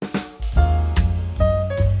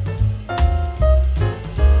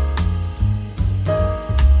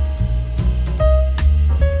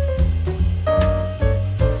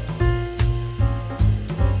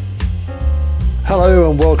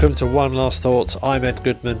welcome to One Last Thought. I'm Ed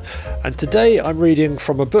Goodman, and today I'm reading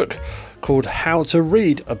from a book called How to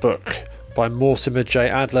Read a Book by Mortimer J.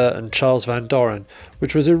 Adler and Charles Van Doren,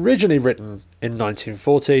 which was originally written in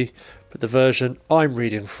 1940, but the version I'm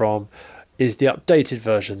reading from is the updated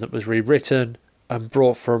version that was rewritten and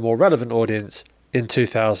brought for a more relevant audience in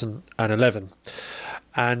 2011.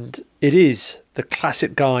 And it is the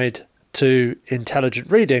classic guide to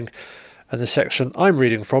intelligent reading, and the section I'm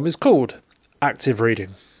reading from is called Active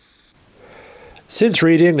Reading. Since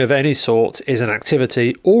reading of any sort is an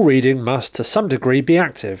activity, all reading must to some degree be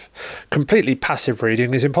active. Completely passive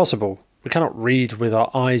reading is impossible. We cannot read with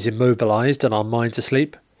our eyes immobilised and our minds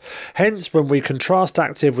asleep. Hence, when we contrast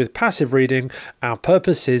active with passive reading, our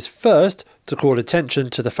purpose is first to call attention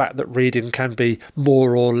to the fact that reading can be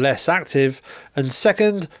more or less active, and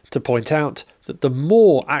second, to point out that the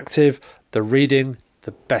more active the reading,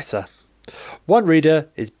 the better. One reader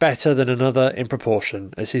is better than another in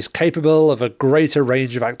proportion, as he's capable of a greater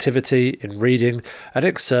range of activity in reading and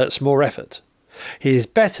exerts more effort. He is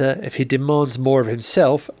better if he demands more of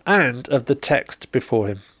himself and of the text before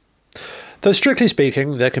him. Though strictly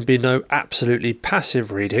speaking, there can be no absolutely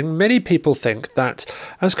passive reading, many people think that,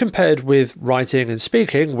 as compared with writing and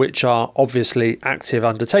speaking, which are obviously active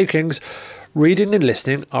undertakings, reading and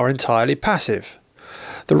listening are entirely passive.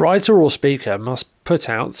 The writer or speaker must put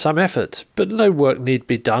out some effort, but no work need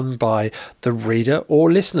be done by the reader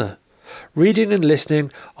or listener. Reading and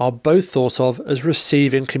listening are both thought of as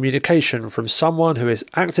receiving communication from someone who is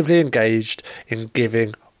actively engaged in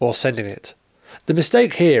giving or sending it. The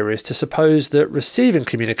mistake here is to suppose that receiving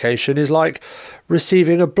communication is like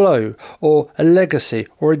receiving a blow or a legacy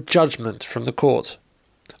or a judgment from the court.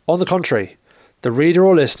 On the contrary, the reader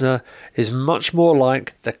or listener is much more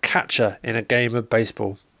like the catcher in a game of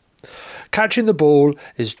baseball. Catching the ball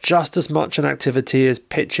is just as much an activity as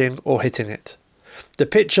pitching or hitting it. The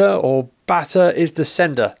pitcher or batter is the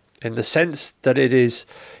sender, in the sense that it is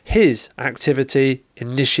his activity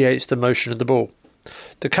initiates the motion of the ball.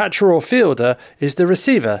 The catcher or fielder is the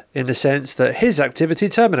receiver, in the sense that his activity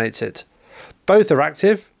terminates it. Both are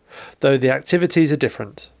active, though the activities are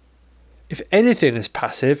different. If anything is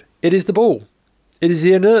passive, it is the ball. It is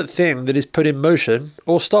the inert thing that is put in motion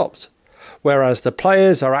or stopped, whereas the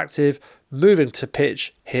players are active, moving to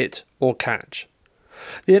pitch, hit or catch.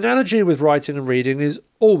 The analogy with writing and reading is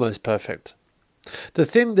almost perfect. The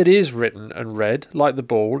thing that is written and read, like the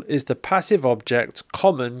ball, is the passive object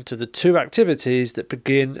common to the two activities that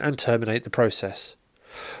begin and terminate the process.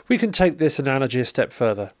 We can take this analogy a step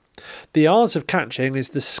further. The art of catching is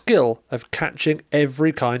the skill of catching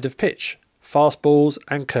every kind of pitch, fastballs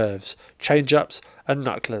and curves, change-ups and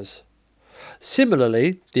knucklers.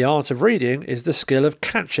 Similarly, the art of reading is the skill of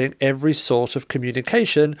catching every sort of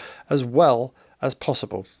communication as well as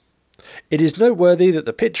possible. It is noteworthy that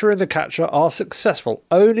the pitcher and the catcher are successful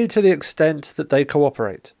only to the extent that they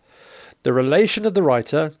cooperate. The relation of the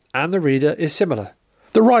writer and the reader is similar.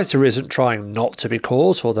 The writer isn't trying not to be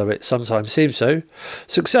caught, although it sometimes seems so.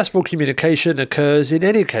 Successful communication occurs in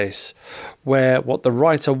any case, where what the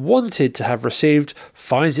writer wanted to have received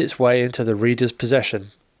finds its way into the reader's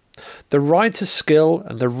possession. The writer's skill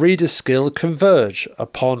and the reader's skill converge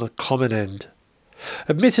upon a common end.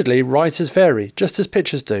 Admittedly, writers vary, just as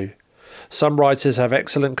pitchers do. Some writers have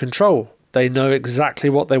excellent control. They know exactly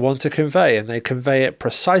what they want to convey, and they convey it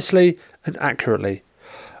precisely and accurately.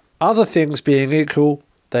 Other things being equal,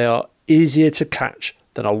 they are easier to catch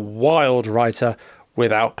than a wild writer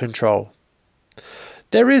without control.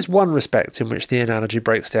 There is one respect in which the analogy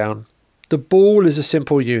breaks down. The ball is a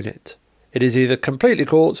simple unit. It is either completely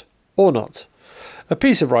caught or not. A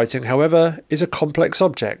piece of writing, however, is a complex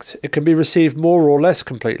object. It can be received more or less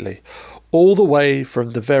completely, all the way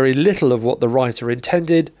from the very little of what the writer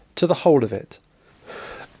intended to the whole of it.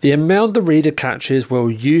 The amount the reader catches will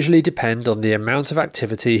usually depend on the amount of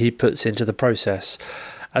activity he puts into the process,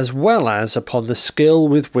 as well as upon the skill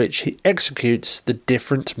with which he executes the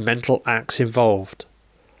different mental acts involved.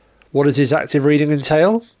 What does his active reading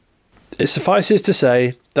entail? It suffices to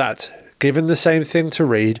say that, given the same thing to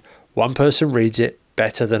read, one person reads it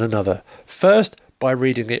better than another. First, by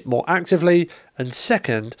reading it more actively, and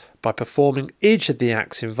second, by performing each of the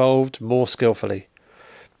acts involved more skillfully.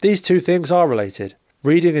 These two things are related.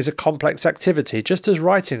 Reading is a complex activity, just as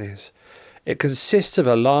writing is. It consists of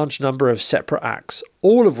a large number of separate acts,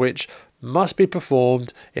 all of which must be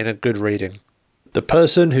performed in a good reading. The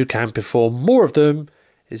person who can perform more of them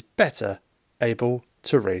is better able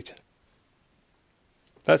to read.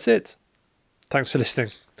 That's it. Thanks for listening.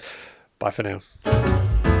 Bye for now.